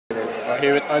We're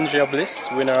here with Andrea Bliss,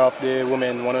 winner of the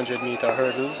women 100-meter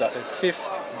hurdles at the 5th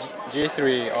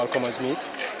J3 All-Comers meet.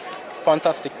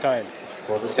 Fantastic time.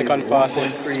 Second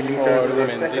fastest for the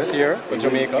women this year for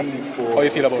Jamaica. How do you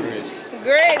feel about the race?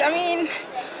 Great. I mean,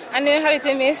 I knew how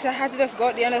to miss. I had to just go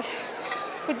out there and just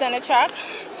put down the track.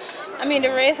 I mean, the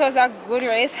race was a good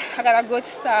race. I got a good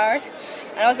start.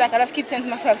 And I was like, I just keep saying to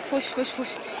myself, push, push,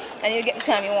 push. And you get the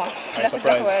time you want. Are you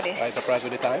surprised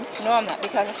with the time? No, I'm not,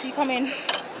 because I see coming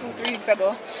 2-3 weeks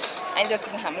ago and it just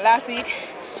didn't happen. Last week,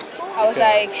 I was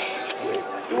like,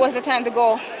 it was the time to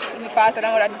go even faster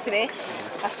than what I did today.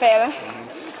 I fell,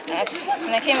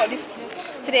 and I came out this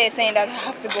today saying that I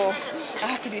have to go, I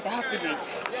have to do it, I have to do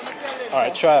it. All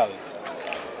right, trials.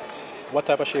 What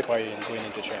type of shape are you in going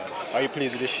into trials? Are you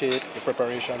pleased with the shape, the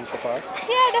preparation so far?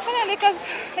 Yeah, definitely, because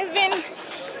it's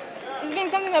been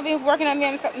something I've been working on me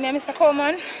and Mr.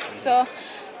 Coleman, so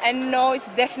I know it's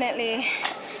definitely,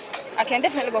 I can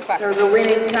definitely go faster. So the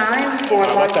winning time for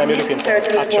what time are you looking for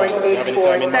at trials? Do you have any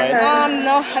time in mind?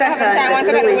 No, I don't have any time. Once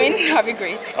I got the win, that'll be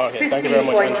great. Okay, thank you very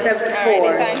much, Andrea.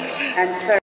 All right, thanks.